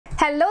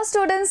Hello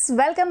students,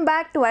 welcome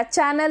back to our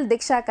channel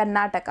Diksha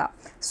Karnataka.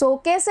 So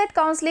KCET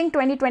Counselling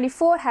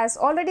 2024 has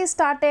already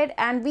started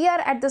and we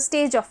are at the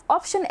stage of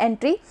option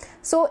entry.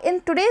 So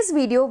in today's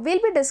video,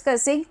 we'll be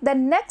discussing the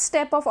next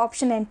step of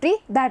option entry,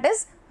 that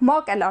is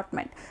mock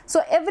allotment.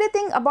 So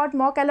everything about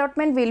mock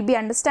allotment we'll be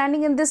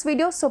understanding in this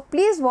video. So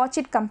please watch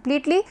it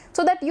completely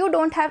so that you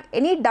don't have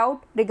any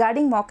doubt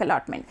regarding mock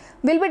allotment.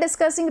 We'll be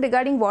discussing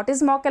regarding what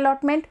is mock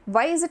allotment,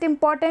 why is it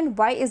important,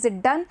 why is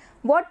it done,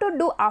 what to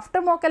do after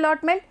mock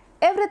allotment.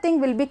 Everything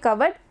will be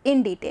covered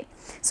in detail.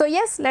 So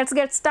yes, let's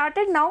get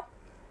started now.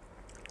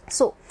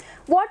 So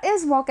what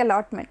is mock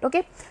allotment?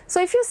 Okay,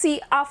 so if you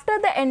see after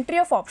the entry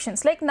of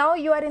options, like now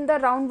you are in the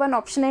round 1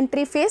 option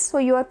entry phase, so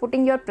you are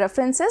putting your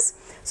preferences.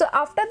 So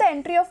after the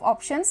entry of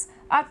options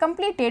are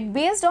completed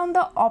based on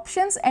the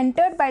options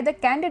entered by the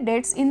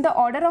candidates in the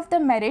order of the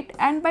merit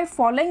and by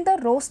following the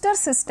roster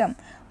system,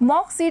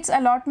 mock seats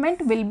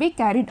allotment will be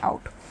carried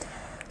out.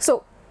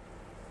 So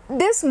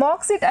this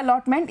mock seat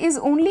allotment is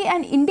only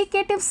an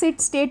indicative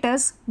seat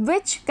status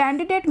which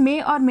candidate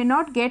may or may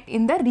not get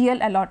in the real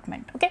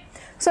allotment. Okay,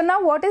 so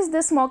now what is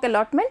this mock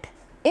allotment?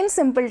 In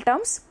simple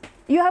terms,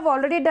 you have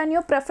already done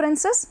your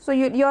preferences, so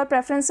your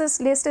preferences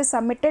list is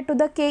submitted to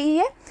the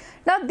KEA.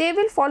 Now they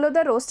will follow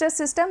the roster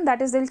system,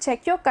 that is, they'll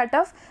check your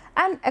cutoff,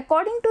 and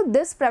according to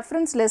this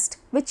preference list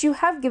which you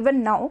have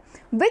given now,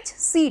 which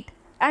seat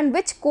and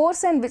which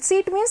course, and which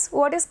seat means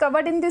what is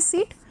covered in this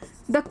seat?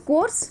 The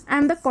course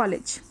and the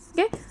college.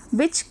 Okay,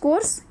 which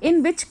course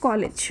in which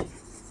college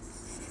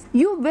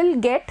you will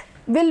get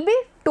will be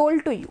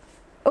told to you.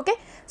 Okay,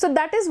 so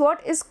that is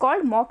what is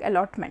called mock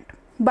allotment.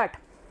 But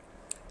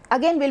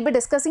again, we'll be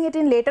discussing it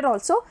in later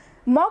also.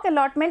 Mock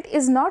allotment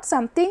is not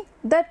something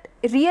that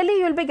really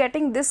you will be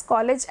getting this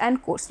college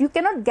and course. You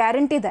cannot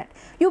guarantee that.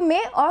 You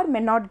may or may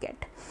not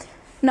get.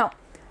 Now,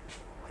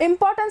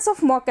 importance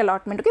of mock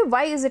allotment. Okay,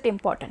 why is it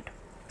important?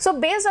 So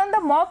based on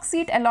the mock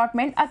seat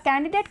allotment, a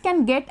candidate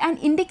can get an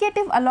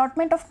indicative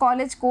allotment of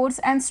college, course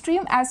and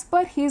stream as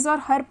per his or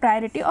her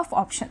priority of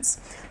options.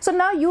 So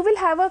now you will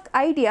have an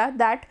idea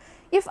that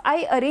if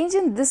I arrange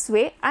in this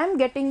way, I am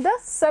getting the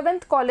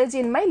 7th college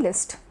in my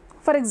list,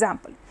 for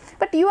example.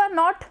 But you are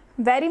not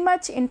very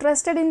much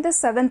interested in the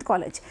 7th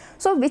college.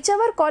 So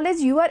whichever college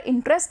you are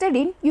interested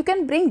in, you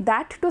can bring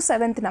that to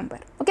 7th number.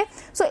 Okay.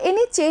 So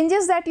any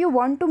changes that you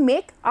want to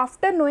make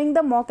after knowing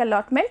the mock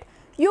allotment,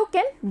 you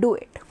can do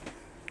it.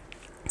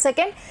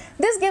 Second,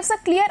 this gives a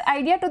clear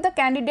idea to the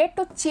candidate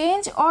to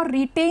change or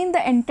retain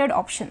the entered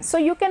options. So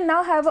you can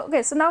now have,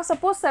 okay, so now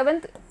suppose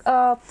 7th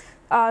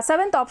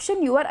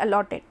option you are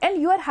allotted and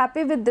you are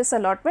happy with this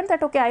allotment,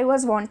 that okay, I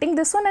was wanting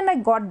this one and I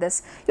got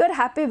this. You are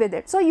happy with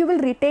it. So you will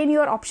retain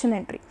your option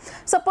entry.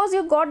 Suppose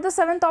you got the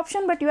 7th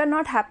option but you are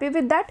not happy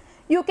with that,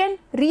 you can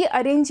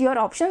rearrange your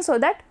option so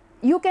that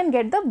you can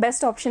get the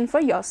best option for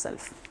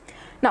yourself.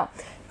 Now,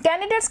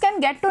 candidates can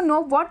get to know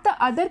what the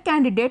other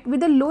candidate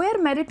with a lower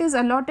merit is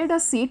allotted a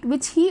seat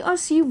which he or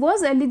she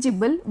was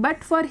eligible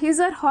but for his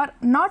or her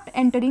not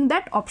entering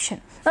that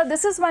option. Now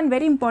this is one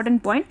very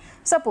important point.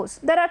 Suppose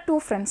there are two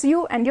friends,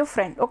 you and your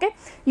friend. Okay,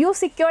 you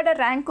secured a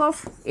rank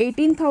of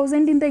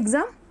 18,000 in the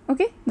exam.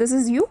 Okay, this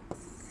is you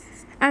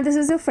and this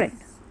is your friend.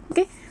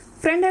 Okay,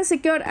 friend has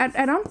secured at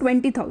around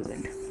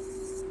 20,000.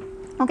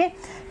 Okay,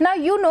 now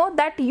you know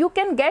that you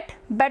can get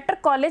better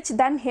college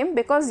than him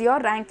because your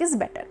rank is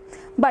better.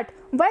 But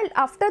while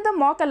after the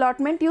mock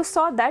allotment you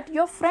saw that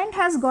your friend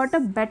has got a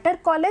better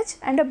college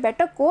and a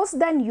better course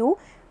than you,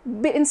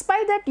 in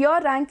spite that your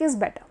rank is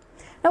better.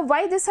 Now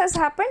why this has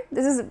happened?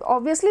 This is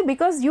obviously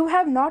because you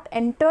have not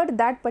entered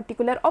that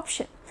particular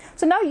option.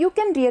 So now you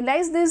can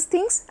realize these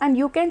things and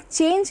you can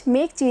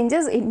make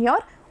changes in your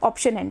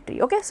option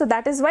entry. Okay, so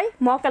that is why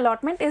mock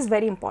allotment is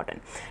very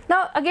important.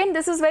 Now again,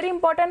 this is very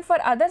important for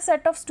other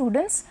set of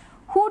students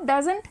who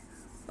doesn't.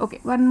 Okay,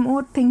 one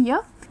more thing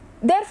here.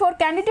 Therefore,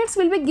 candidates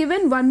will be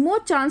given one more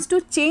chance to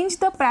change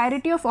the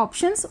priority of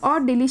options or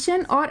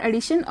deletion or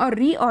addition or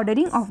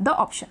reordering of the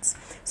options.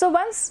 So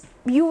once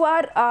you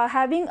are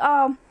having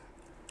a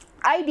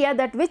idea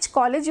that which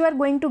college you are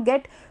going to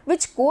get,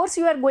 which course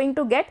you are going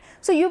to get,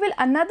 so you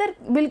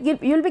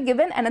will be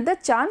given another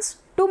chance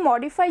to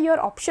modify your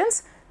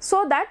options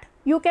so that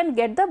you can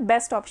get the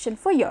best option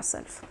for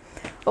yourself.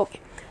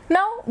 Okay,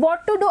 now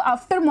what to do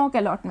after mock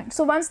allotment?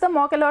 So once the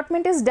mock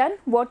allotment is done,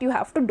 what you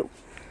have to do?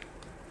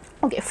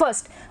 Okay,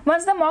 first,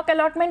 once the mock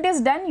allotment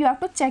is done, you have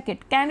to check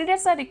it.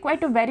 Candidates are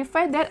required to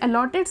verify their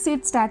allotted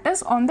seat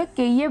status on the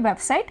KEA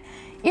website.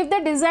 If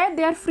they desire,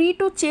 they are free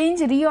to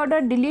change,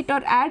 reorder, delete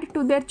or add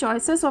to their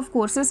choices of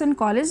courses and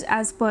college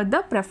as per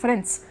the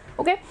preference.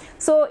 Okay,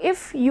 so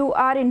if you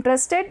are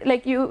interested,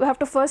 like you have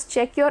to first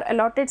check your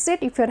allotted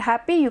seat. If you are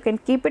happy, you can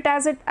keep it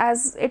as it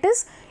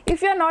is.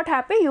 If you are not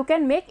happy, you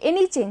can make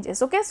any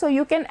changes. Okay, so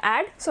you can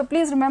add. So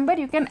please remember,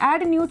 you can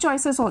add new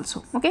choices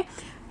also. Okay,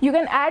 you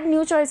can add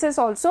new choices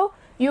also.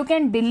 You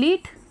can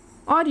delete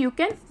or you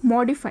can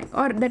modify,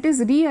 or that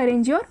is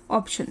rearrange your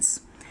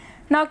options.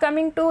 Now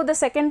coming to the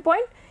second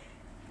point,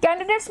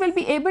 candidates will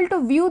be able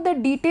to view the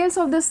details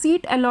of the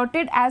seat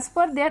allotted as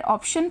per their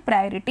option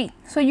priority.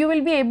 So you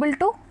will be able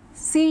to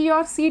see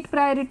your seat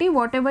priority,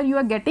 whatever you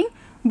are getting,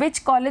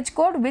 which college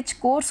code, which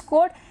course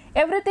code,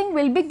 everything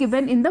will be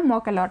given in the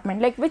mock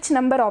allotment, like which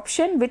number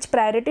option, which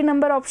priority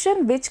number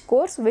option, which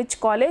course, which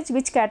college,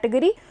 which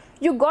category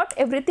you got,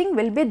 everything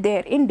will be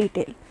there in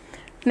detail.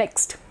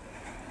 Next,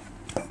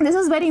 this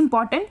is very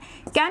important.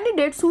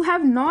 Candidates who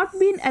have not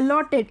been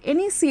allotted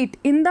any seat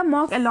in the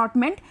mock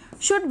allotment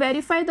should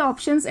verify the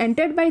options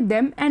entered by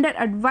them and are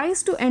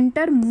advised to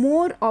enter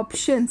more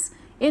options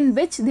in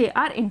which they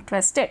are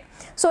interested.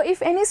 So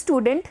if any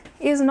student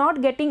is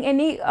not getting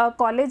any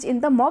college in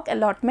the mock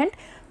allotment,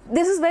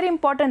 this is very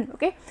important,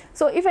 okay.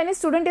 So if any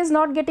student is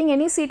not getting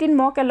any seat in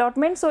mock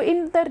allotment, so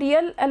in the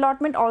real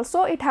allotment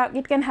also it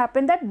can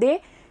happen that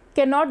they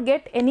cannot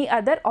get any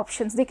other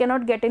options, they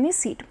cannot get any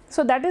seat.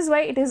 So that is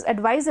why it is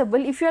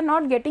advisable, if you are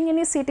not getting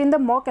any seat in the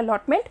mock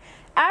allotment,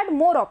 add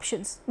more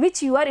options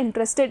which you are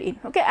interested in,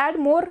 okay. Add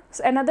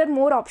another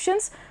more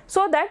options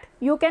so that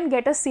you can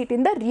get a seat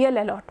in the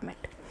real allotment.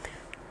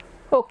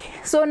 Okay,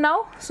 so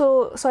now,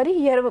 sorry,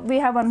 here we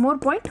have one more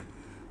point.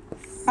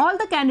 All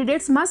the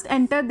candidates must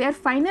enter their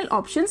final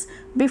options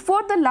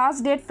before the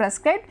last date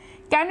prescribed.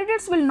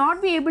 Candidates will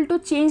not be able to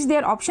change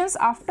their options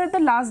after the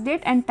last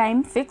date and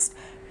time fixed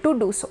to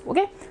do so,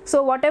 okay.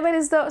 So whatever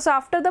is so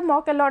after the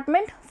mock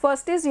allotment,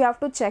 first is you have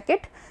to check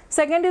it,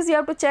 second is you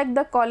have to check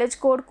the college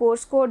code,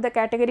 course code, the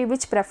category,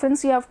 which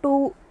preference you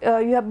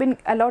have been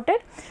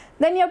allotted,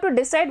 then you have to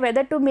decide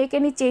whether to make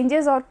any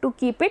changes or to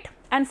keep it.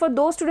 And for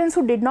those students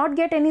who did not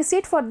get any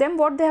seat, for them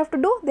what they have to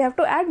do, they have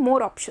to add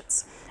more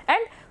options and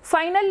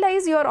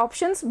finalize your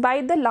options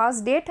by the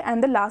last date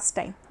and the last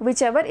time,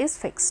 whichever is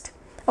fixed,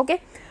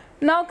 okay.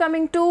 Now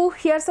coming to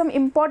here some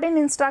important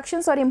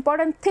instructions or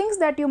important things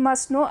that you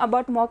must know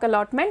about mock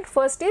allotment.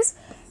 First is,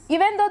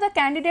 even though the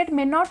candidate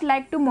may not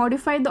like to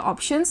modify the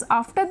options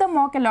after the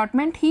mock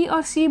allotment, he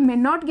or she may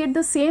not get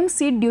the same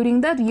seat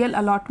during the real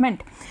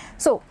allotment.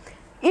 So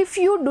if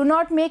you do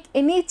not make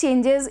any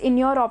changes in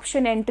your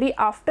option entry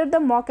after the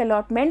mock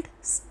allotment,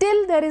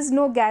 still there is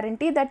no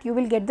guarantee that you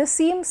will get the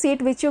same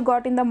seat which you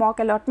got in the mock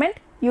allotment,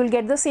 you will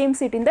get the same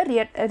seat in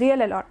the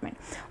real allotment.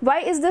 Why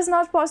is this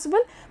not possible?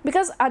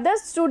 Because other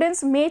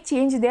students may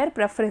change their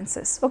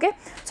preferences, okay.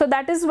 So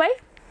that is why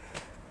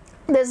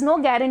there is no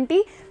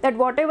guarantee that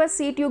whatever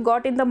seat you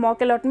got in the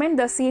mock allotment,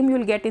 the same you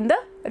will get in the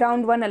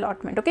round 1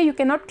 allotment, okay. You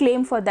cannot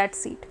claim for that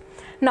seat.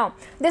 Now,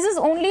 this is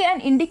only an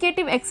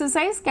indicative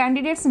exercise.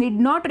 Candidates need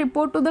not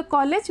report to the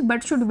college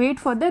but should wait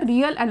for the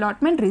real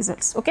allotment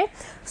results, okay.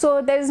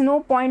 So there is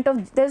no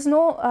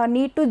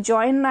need to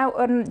join now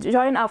or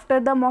join after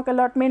the mock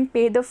allotment,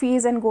 pay the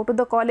fees and go to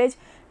the college.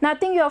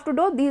 Nothing you have to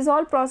do. These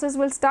all process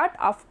will start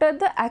after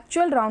the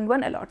actual round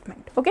 1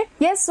 allotment, okay.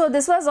 Yes, so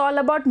this was all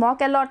about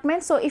mock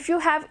allotment. So if you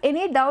have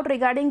any doubt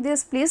regarding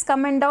this, please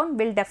comment down,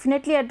 we'll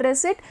definitely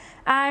address it.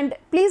 And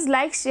please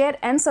like, share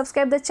and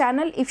subscribe the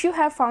channel if you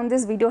have found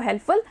this video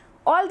helpful.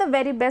 All the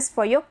very best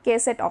for your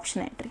KCET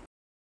option entry.